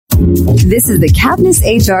This is the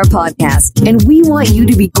cavnessHR podcast, and we want you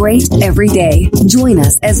to be great every day. Join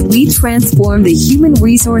us as we transform the human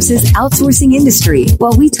resources outsourcing industry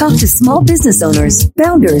while we talk to small business owners,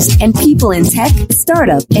 founders, and people in tech,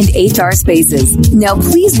 startup, and HR spaces. Now,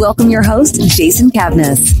 please welcome your host, Jason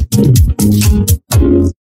Cavness.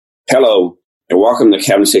 Hello, and welcome to the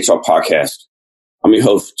cavnessHR podcast. I'm your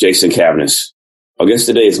host, Jason Cavness. Our guest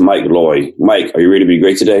today is Mike Loy. Mike, are you ready to be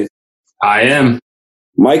great today? I am.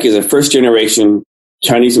 Mike is a first-generation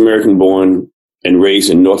Chinese-American born and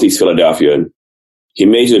raised in Northeast Philadelphia. He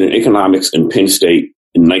majored in economics in Penn State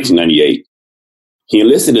in 1998. He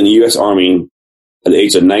enlisted in the U.S. Army at the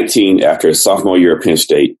age of 19 after his sophomore year at Penn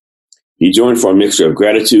State. He joined for a mixture of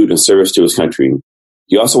gratitude and service to his country.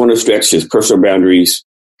 He also wanted to stretch his personal boundaries,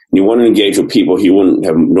 and he wanted to engage with people he wouldn't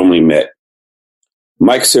have normally met.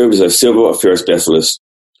 Mike served as a civil affairs specialist,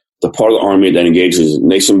 the part of the Army that engages in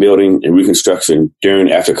nation building and reconstruction during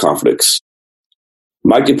and after conflicts.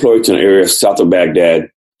 Mike deployed to an area south of Baghdad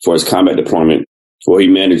for his combat deployment, where he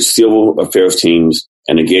managed civil affairs teams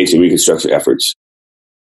and engaged in reconstruction efforts.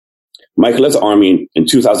 Mike left the Army in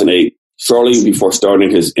 2008, shortly before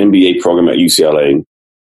starting his MBA program at UCLA.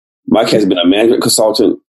 Mike has been a management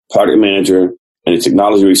consultant, project manager, and a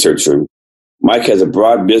technology researcher. Mike has a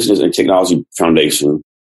broad business and technology foundation.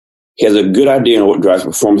 He has a good idea on what drives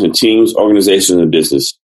performance in teams, organizations, and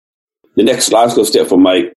business. The next logical step for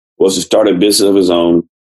Mike was to start a business of his own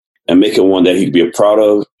and make it one that he could be proud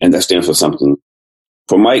of and that stands for something.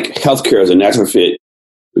 For Mike, healthcare is a natural fit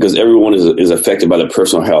because everyone is affected by their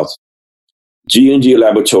personal health. G&G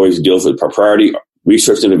Laboratories deals with proprietary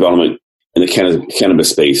research and development in the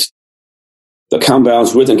cannabis space. The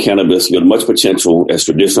compounds within cannabis yield much potential as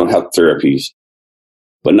traditional health therapies,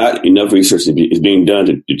 but not enough research is being done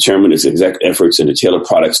to determine its exact efforts and to tailor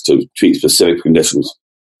products to treat specific conditions.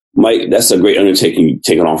 Mike, that's a great undertaking you've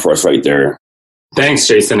taken on for us right there. Thanks,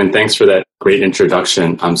 Jason, and thanks for that great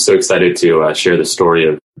introduction. I'm so excited to share the story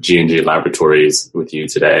of G&G Laboratories with you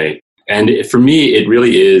today. And for me, it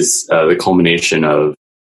really is the culmination of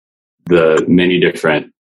the many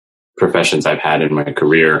different professions I've had in my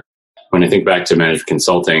career. When I think back to management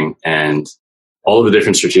consulting and all of the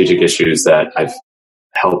different strategic issues that I've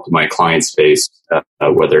helped my clients face,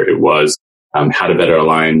 whether it was how to better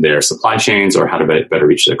align their supply chains or how to better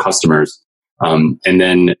reach their customers. And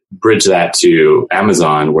then bridge that to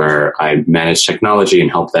Amazon, where I manage technology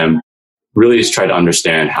and help them really just try to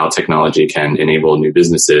understand how technology can enable new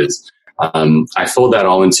businesses. I fold that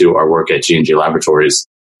all into our work at G&G Laboratories.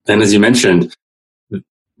 And as you mentioned,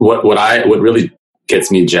 what really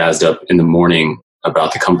gets me jazzed up in the morning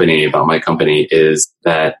about the company, about my company, is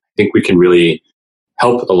that I think we can really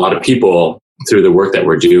help a lot of people through the work that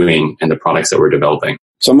we're doing and the products that we're developing.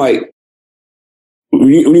 So, Mike, when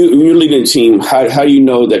you're leading a team, how do you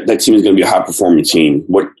know that team is going to be a high-performing team?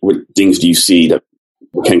 What things do you see that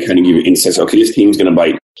can kind of give you insights? Okay, this team's going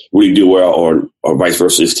to really do well, or vice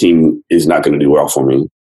versa, this team is not going to do well for me?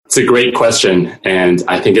 It's a great question, and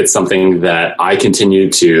I think it's something that I continue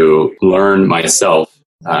to learn myself.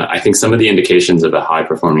 I think some of the indications of a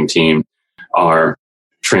high-performing team are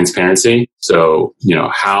transparency. So,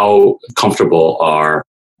 how comfortable are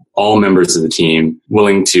all members of the team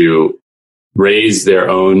willing to raise their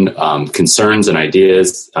own concerns and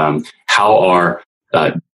ideas? How are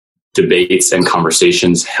debates and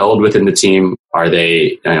conversations held within the team? Are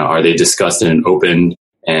they discussed in an open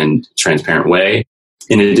and transparent way?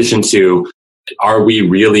 In addition to, are we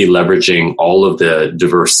really leveraging all of the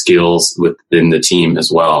diverse skills within the team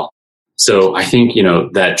as well? So I think,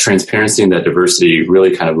 that transparency and that diversity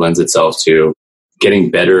really kind of lends itself to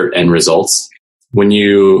getting better end results. When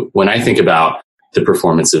I think about the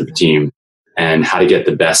performance of the team and how to get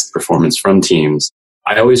the best performance from teams,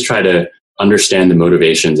 I always try to understand the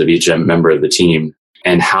motivations of each member of the team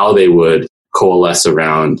and how they would coalesce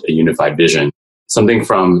around a unified vision. Something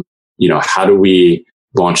from, how do we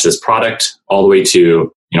launch this product, all the way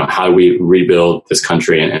to, how do we rebuild this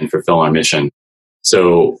country and fulfill our mission?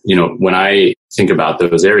 So, when I think about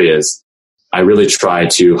those areas, I really try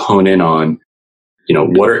to hone in on,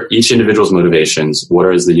 what are each individual's motivations?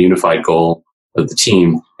 What is the unified goal of the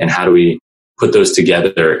team? And how do we put those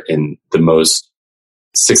together in the most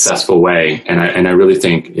successful way? And I really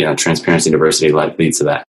think, transparency and diversity leads to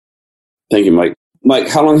that. Thank you, Mike. Mike,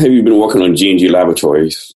 how long have you been working on G&G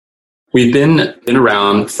Laboratories? We've been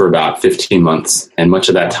around for about 15 months, and much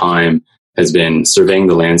of that time has been surveying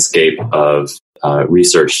the landscape of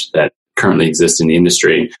research that currently exists in the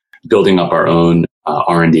industry, building up our own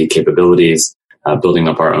R&D capabilities, building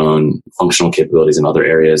up our own functional capabilities in other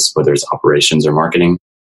areas, whether it's operations or marketing.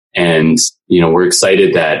 And, we're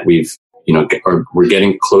excited that we've, we're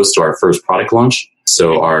getting close to our first product launch.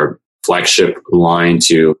 So our flagship line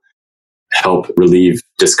to help relieve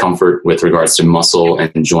discomfort with regards to muscle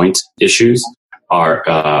and joint issues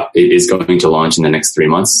is going to launch in the next 3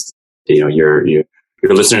 months. Your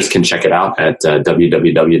listeners can check it out at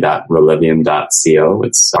www.relevium.co.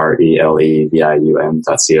 It's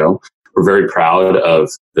RELEVIUM.co. We're very proud of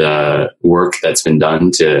the work that's been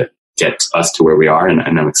done to get us to where we are, and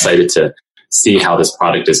I'm excited to see how this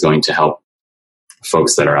product is going to help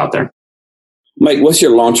folks that are out there. Mike, what's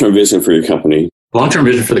your long-term vision for your company? Long-term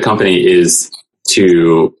vision for the company is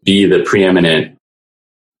to be the preeminent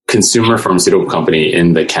consumer pharmaceutical company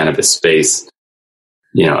in the cannabis space.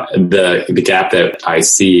 The gap that I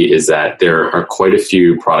see is that there are quite a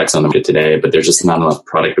few products on the market today, but there's just not enough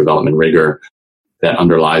product development rigor that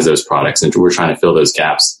underlies those products. And we're trying to fill those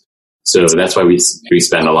gaps. So that's why we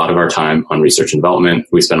spend a lot of our time on research and development.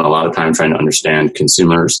 We spend a lot of time trying to understand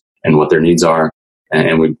consumers and what their needs are.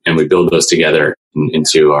 And we build those together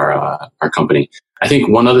into our company. I think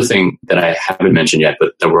one other thing that I haven't mentioned yet,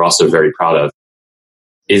 but that we're also very proud of,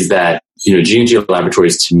 is that G&G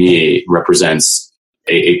Laboratories to me represents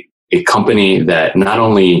a company that not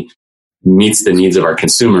only meets the needs of our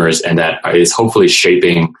consumers and that is hopefully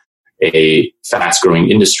shaping a fast-growing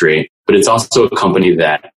industry, but it's also a company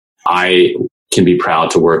that I can be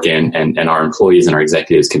proud to work in, and our employees and our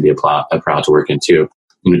executives can be proud to work in too.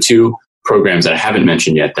 Two programs that I haven't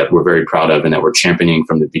mentioned yet that we're very proud of and that we're championing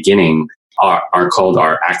from the beginning are called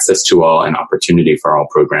our Access to All and Opportunity for All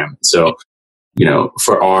program. So,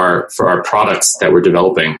 for our products that we're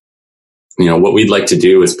developing, what we'd like to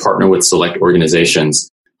do is partner with select organizations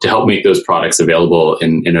to help make those products available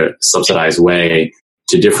in a subsidized way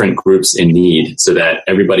to different groups in need so that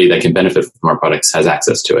everybody that can benefit from our products has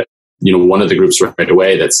access to it. One of the groups right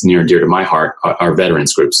away that's near and dear to my heart are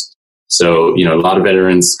veterans groups. So, a lot of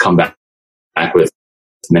veterans come back with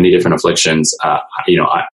many different afflictions. I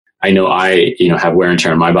know I have wear and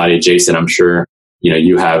tear on my body. Jason, I'm sure,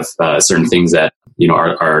 you have certain things that,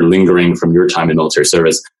 are lingering from your time in military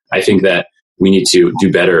service. I think that we need to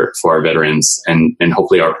do better for our veterans, and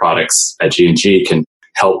hopefully our products at G&G can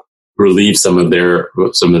help relieve some of their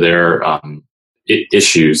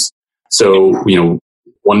issues. So,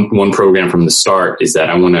 one program from the start is that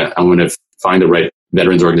I want to find the right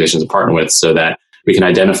veterans organizations to partner with so that we can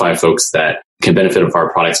identify folks that can benefit from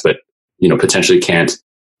our products, but potentially can't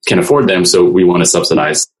afford them. So we want to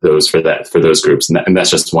subsidize those for those groups, and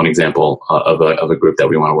that's just one example of a group that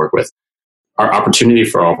we want to work with. Our Opportunity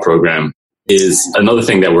for All program is another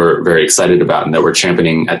thing that we're very excited about and that we're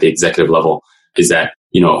championing at the executive level. Is that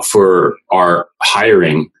for our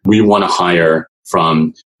hiring, we want to hire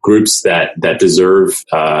from groups that deserve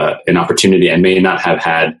an opportunity and may not have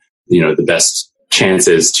had the best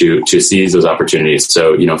chances to seize those opportunities.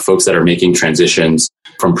 So folks that are making transitions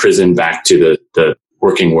from prison back to the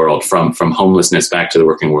working world, from homelessness back to the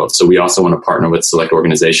working world. So we also want to partner with select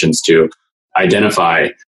organizations to identify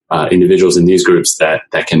individuals in these groups that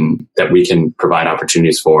we can provide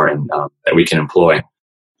opportunities for and that we can employ.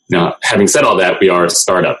 Now, having said all that, we are a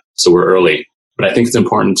startup, so we're early. But I think it's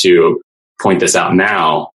important to point this out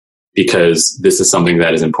now because this is something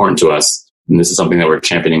that is important to us, and this is something that we're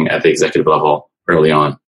championing at the executive level early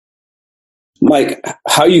on. Mike,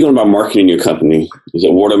 how are you going about marketing your company? Is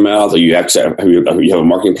it word of mouth, or you actually have a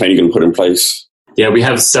marketing plan you're going to put in place? Yeah, we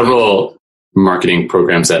have several marketing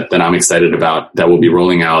programs that I'm excited about that will be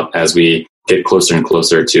rolling out as we get closer and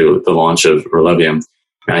closer to the launch of Relevium.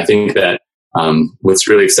 And I think that what's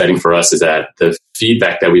really exciting for us is that the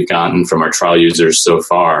feedback that we've gotten from our trial users so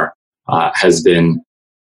far has been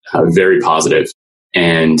very positive.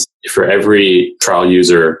 And for every trial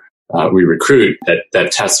user we recruit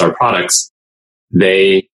that tests our products,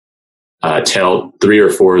 they tell 3 or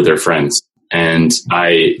 4 of their friends. And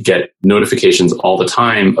I get notifications all the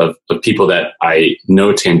time of people that I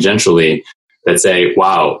know tangentially that say,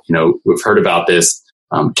 wow, we've heard about this.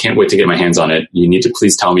 Can't wait to get my hands on it. You need to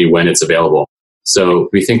please tell me when it's available. So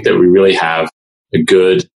we think that we really have a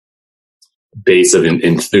good base of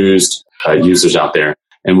enthused users out there.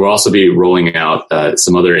 And we'll also be rolling out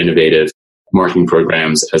some other innovative marketing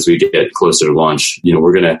programs as we get closer to launch.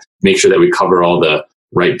 We're going to make sure that we cover all the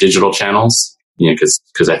right digital channels,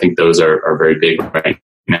 because I think those are very big right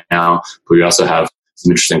now. But we also have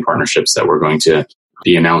some interesting partnerships that we're going to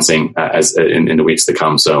be announcing as in the weeks to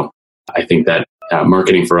come. So I think that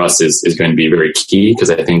marketing for us is going to be very key, because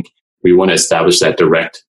I think we want to establish that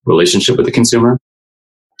direct relationship with the consumer.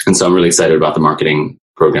 And so I'm really excited about the marketing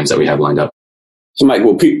programs that we have lined up. So, Mike,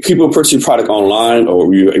 will people purchase your product online,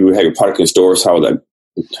 or you have your product in stores? How will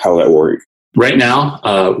that work? Right now,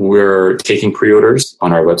 we're taking pre-orders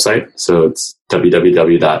on our website. So it's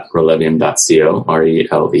www.relevium.co,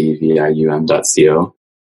 relevium.co.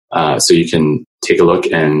 So you can take a look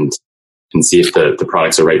and see if the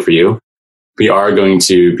products are right for you. We are going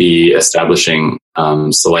to be establishing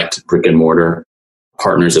select brick and mortar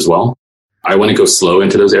partners as well. I want to go slow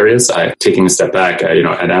into those areas. Taking a step back,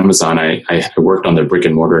 at Amazon, I worked on their brick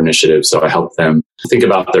and mortar initiative. So I helped them think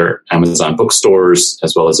about their Amazon bookstores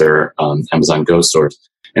as well as their Amazon Go stores.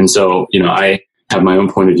 And so, I have my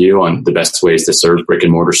own point of view on the best ways to serve brick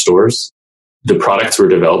and mortar stores. The products we're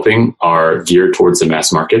developing are geared towards the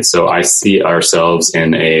mass market. So I see ourselves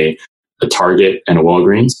in a Target and a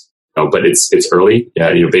Walgreens, but it's early,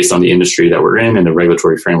 based on the industry that we're in and the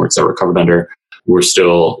regulatory frameworks that we're covered under. We're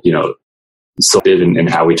still, selective in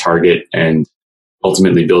how we target and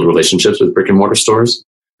ultimately build relationships with brick and mortar stores.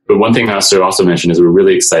 But one thing I also mentioned is we're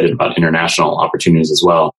really excited about international opportunities as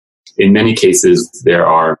well. In many cases, there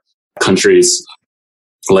are countries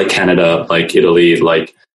like Canada, like Italy,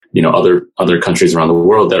 like other countries around the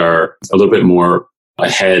world that are a little bit more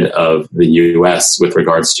ahead of the US with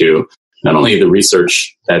regards to not only the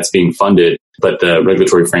research that's being funded, but the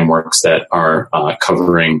regulatory frameworks that are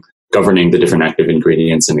governing the different active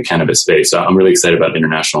ingredients in the cannabis space. So I'm really excited about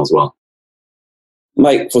international as well.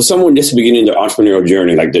 Mike, for someone just beginning their entrepreneurial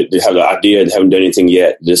journey, like they have the idea, they haven't done anything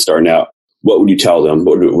yet, just starting out, what would you tell them?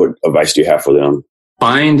 What advice do you have for them?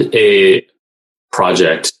 Find a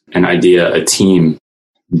project, an idea, a team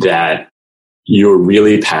that you're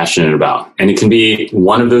really passionate about. And it can be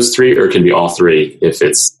one of those three, or it can be all three if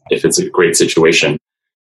it's a great situation.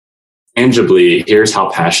 Tangibly, here's how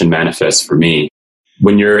passion manifests for me.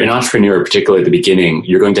 When you're an entrepreneur, particularly at the beginning,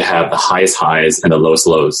 you're going to have the highest highs and the lowest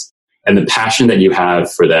lows. And the passion that you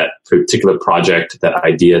have for that particular project, that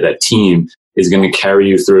idea, that team is going to carry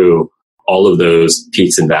you through all of those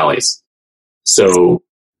peaks and valleys. So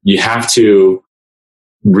you have to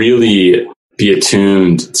really be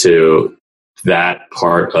attuned to that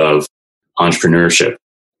part of entrepreneurship.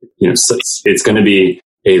 So it's going to be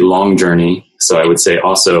a long journey. So I would say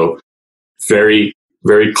also very,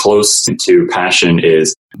 very close to passion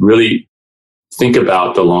is really think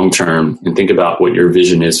about the long term and think about what your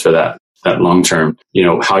vision is for that long term.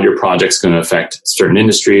 How your project's going to affect certain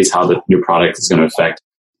industries, how your product is going to affect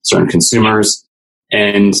certain consumers.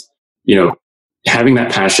 And, having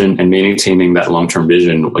that passion and maintaining that long-term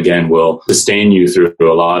vision, again, will sustain you through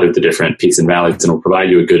a lot of the different peaks and valleys and will provide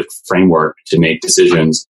you a good framework to make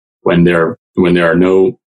decisions when there are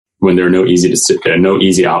no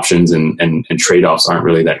easy options and trade-offs aren't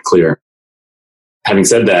really that clear. Having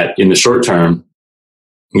said that, in the short term,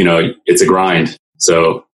 it's a grind.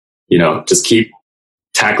 So, just keep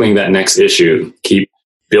tackling that next issue, keep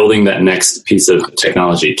building that next piece of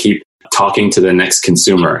technology, keep talking to the next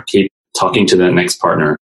consumer, keep talking to the next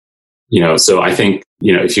partner. So I think,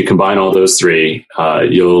 if you combine all those three,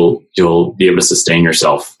 you'll be able to sustain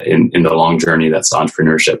yourself in the long journey that's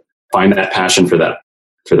entrepreneurship. Find that passion for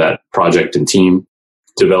that project and team,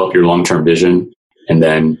 develop your long-term vision, and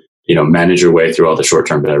then, manage your way through all the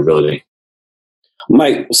short-term variability.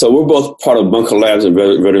 Mike, so we're both part of Bunker Labs and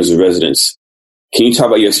Veterans and Residents. Can you talk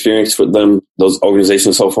about your experience with those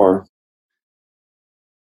organizations so far?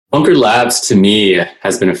 Bunker Labs, to me,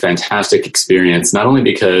 has been a fantastic experience, not only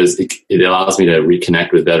because it allows me to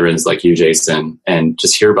reconnect with veterans like you, Jason, and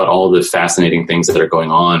just hear about all the fascinating things that are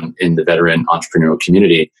going on in the veteran entrepreneurial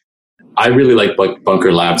community. I really like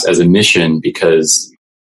Bunker Labs as a mission because,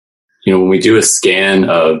 when we do a scan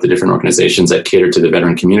of the different organizations that cater to the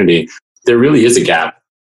veteran community, there really is a gap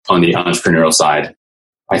on the entrepreneurial side.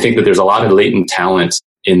 I think that there's a lot of latent talent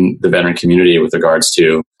in the veteran community with regards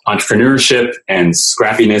to entrepreneurship and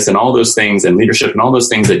scrappiness and all those things, and leadership and all those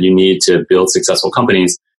things that you need to build successful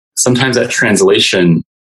companies. Sometimes that translation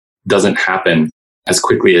doesn't happen as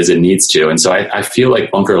quickly as it needs to. And so I feel like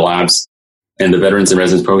Bunker Labs and the Veterans and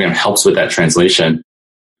Residents program helps with that translation.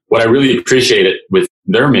 What I really appreciate with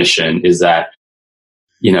their mission is that,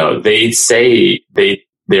 they say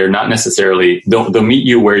they're not necessarily, they'll meet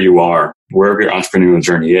you where you are, wherever your entrepreneurial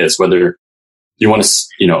journey is, whether you want to,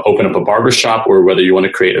 open up a barbershop or whether you want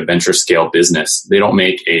to create a venture scale business. They don't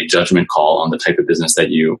make a judgment call on the type of business that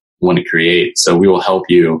you want to create. So we will help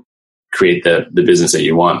you create the business that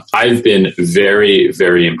you want. I've been very,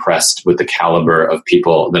 very impressed with the caliber of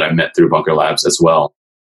people that I've met through Bunker Labs as well.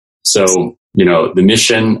 So, the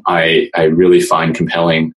mission I really find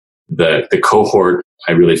compelling. The cohort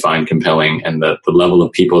I really find compelling, and the level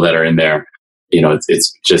of people that are in there,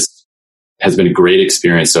 it's just has been a great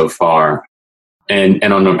experience so far. And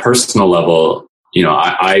on a personal level,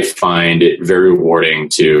 I find it very rewarding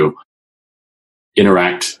to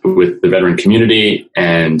interact with the veteran community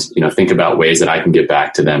and, think about ways that I can give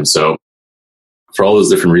back to them. So for all those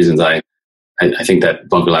different reasons, I think that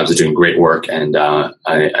Bunker Labs is doing great work, and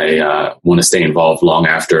I want to stay involved long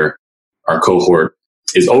after our cohort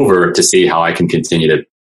is over to see how I can continue to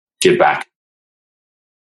give back.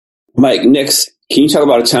 Mike, next, can you talk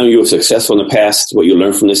about a time you were successful in the past, what you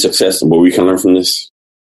learned from this success, and what we can learn from this?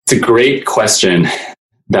 It's a great question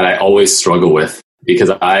that I always struggle with, because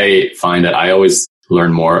I find that I always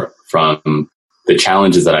learn more from the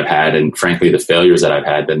challenges that I've had and, frankly, the failures that I've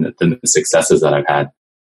had than the successes that I've had.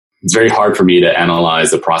 It's very hard for me to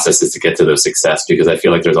analyze the processes to get to those success, because I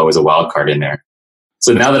feel like there's always a wild card in there.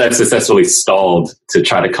 So now that I've successfully stalled to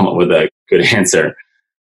try to come up with a good answer,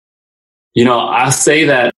 I'll say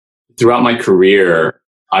that throughout my career,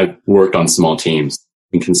 I've worked on small teams.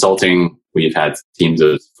 In consulting, we've had teams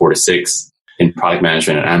of 4 to 6. In product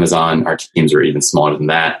management at Amazon, our teams are even smaller than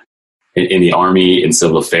that. In the Army, in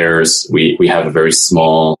civil affairs, we have a very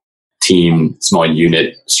small team, small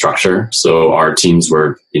unit structure. So our teams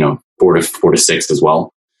were, 4 to 6 as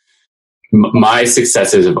well. My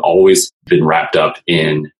successes have always been wrapped up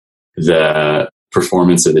in the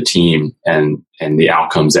performance of the team and the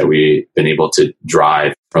outcomes that we've been able to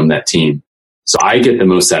drive from that team. So I get the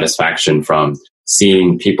most satisfaction from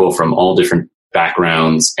seeing people from all different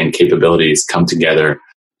backgrounds and capabilities come together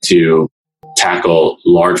to tackle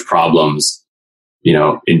large problems,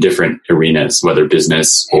 in different arenas, whether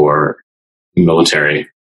business or military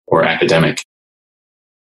or academic.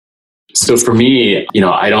 So for me,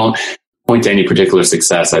 I don't point to any particular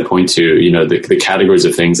success. I point to, the categories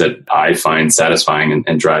of things that I find satisfying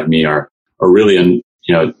and drive me are really,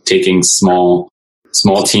 taking small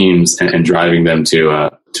teams and driving them to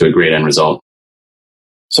a great end result.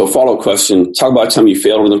 So follow-up question, talk about a time you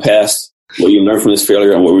failed in the past, what you learned from this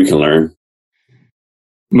failure and what we can learn.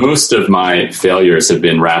 Most of my failures have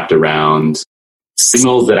been wrapped around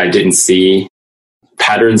signals that I didn't see,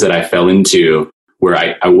 patterns that I fell into where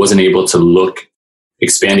I wasn't able to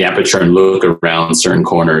expand the aperture and look around certain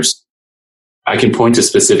corners. I can point to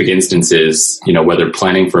specific instances, whether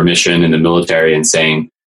planning for a mission in the military and saying,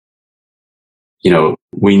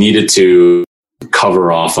 we needed to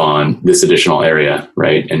cover off on this additional area,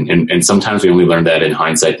 right? And sometimes we only learn that in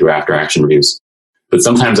hindsight through after action reviews. But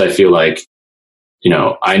sometimes I feel like,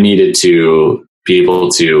 I needed to be able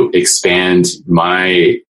to expand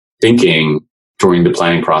my thinking during the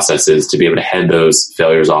planning processes to be able to head those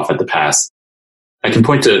failures off at the pass. I can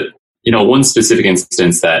point to, one specific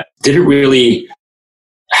instance that didn't really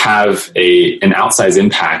have an outsized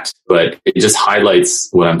impact, but it just highlights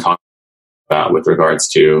what I'm talking about with regards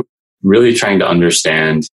to really trying to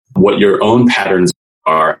understand what your own patterns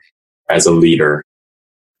are as a leader,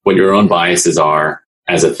 what your own biases are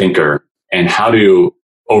as a thinker, and how to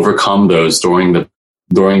overcome those during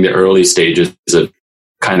the early stages of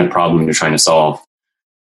kind of problem you're trying to solve.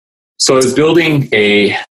 So I was building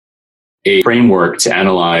a framework to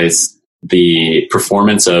analyze the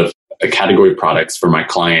performance of a category of products for my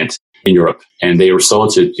client in Europe. And they were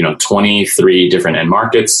sold to, 23 different end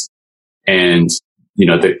markets. And,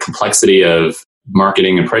 the complexity of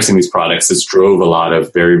marketing and pricing these products has drove a lot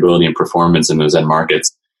of variability and performance in those end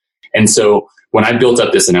markets. And so when I built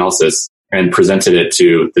up this analysis and presented it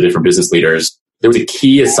to the different business leaders, there was a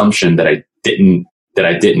key assumption that I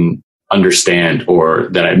didn't understand, or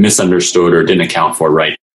that I misunderstood or didn't account for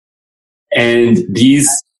right. And these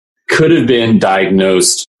could have been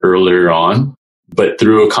diagnosed earlier on, but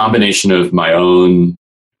through a combination of my own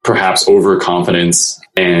perhaps overconfidence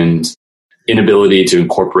and inability to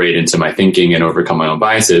incorporate into my thinking and overcome my own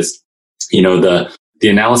biases, the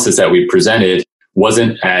analysis that we presented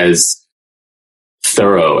wasn't as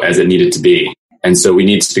thorough as it needed to be. And so we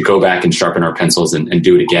need to go back and sharpen our pencils and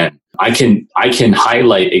do it again. I can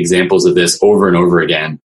highlight examples of this over and over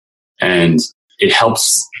again. And it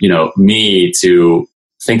helps, me to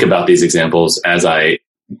think about these examples as I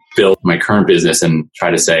build my current business and try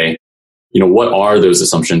to say, what are those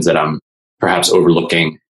assumptions that I'm perhaps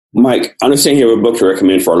overlooking? Mike, I understand you have a book to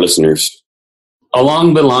recommend for our listeners.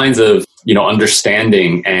 Along the lines of,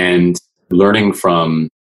 understanding and learning from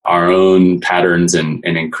our own patterns and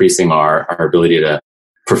increasing our ability to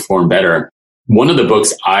perform better. One of the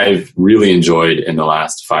books I've really enjoyed in the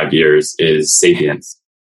last 5 years is Sapiens.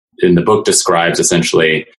 And the book describes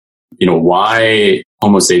essentially, why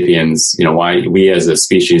Homo sapiens, why we as a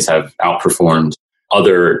species have outperformed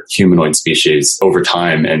other humanoid species over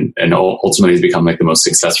time and ultimately has become like the most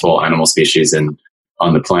successful animal species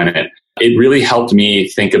on the planet. It really helped me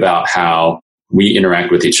think about how we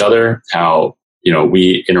interact with each other, how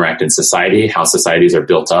we interact in society, how societies are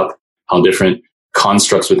built up, how different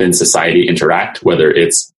constructs within society interact, whether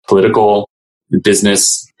it's political,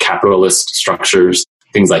 business, capitalist structures,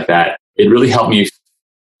 things like that. It really helped me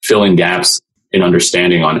fill in gaps in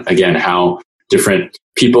understanding on, again, how different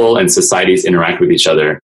people and societies interact with each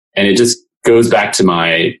other. And it just goes back to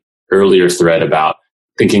my earlier thread about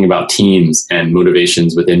thinking about teams and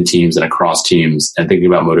motivations within teams and across teams, and thinking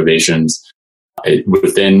about motivations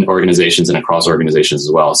within organizations and across organizations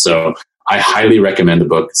as well. So I highly recommend the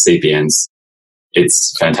book Sapiens.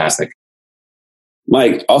 It's fantastic.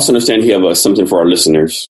 Mike, also understand you have something for our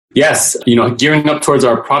listeners. Yes. Gearing up towards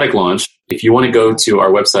our product launch, if you want to go to our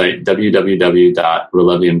website,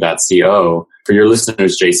 www.relevium.co, for your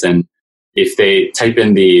listeners, Jason, if they type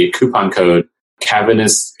in the coupon code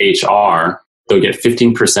cavnessHR, they'll get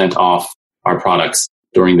 15% off our products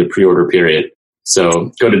during the pre-order period.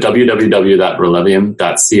 So go to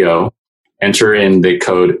www.relevium.co, enter in the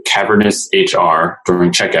code cavnessHR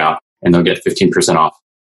during checkout, and they'll get 15% off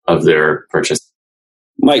of their purchase.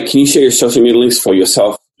 Mike, can you share your social media links for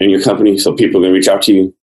yourself and your company so people can reach out to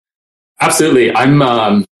you? Absolutely. I'm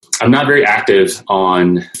not very active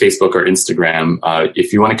on Facebook or Instagram.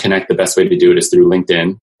 If you want to connect, the best way to do it is through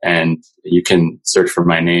LinkedIn, and you can search for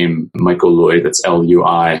my name, Michael Lui, that's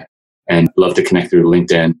Lui, and love to connect through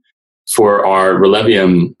LinkedIn. For our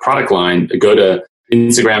Relevium product line, go to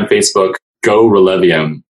Instagram, Facebook, Go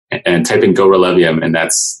Relevium, and type in Go Relevium, and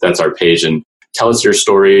that's our page. And tell us your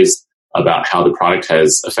stories about how the product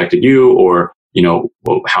has affected you, or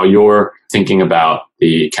how you're thinking about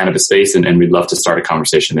the cannabis space, and we'd love to start a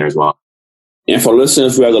conversation there as well. And for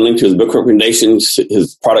listeners, we have the link to his book recommendations,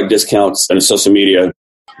 his product discounts, and his social media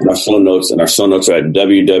in our show notes. And our show notes are at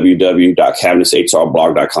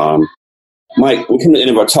www.cavnesshrblog.com. Mike, we come to the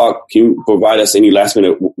end of our talk. Can you provide us any last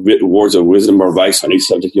minute words of wisdom or advice on any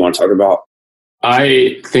subject you want to talk about?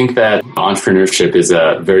 I think that entrepreneurship is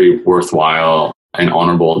a very worthwhile and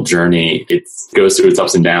honorable journey. It goes through its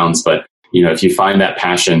ups and downs, but if you find that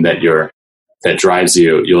passion that drives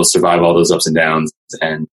you, you'll survive all those ups and downs.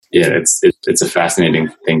 And it's a fascinating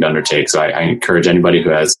thing to undertake. So I encourage anybody who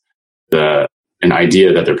has an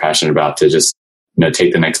idea that they're passionate about to just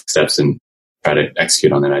take the next steps and try to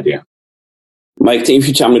execute on that idea. Mike, thank you for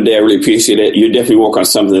your time today. I really appreciate it. You definitely work on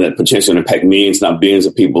something that potentially impact millions, not billions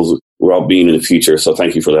of people's well-being in the future. So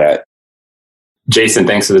thank you for that. Jason,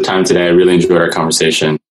 thanks for the time today. I really enjoyed our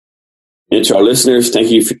conversation. And to our listeners, thank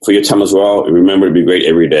you for your time as well. And remember to be great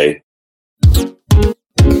every day.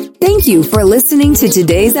 Thank you for listening to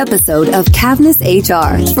today's episode of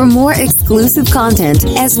cavnessHR. For more exclusive content,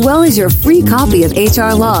 as well as your free copy of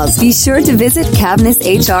HR Laws, be sure to visit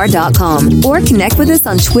cavnesshr.com or connect with us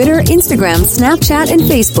on Twitter, Instagram, Snapchat, and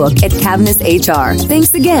Facebook at cavnessHR.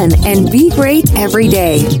 Thanks again, and be great every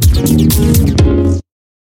day.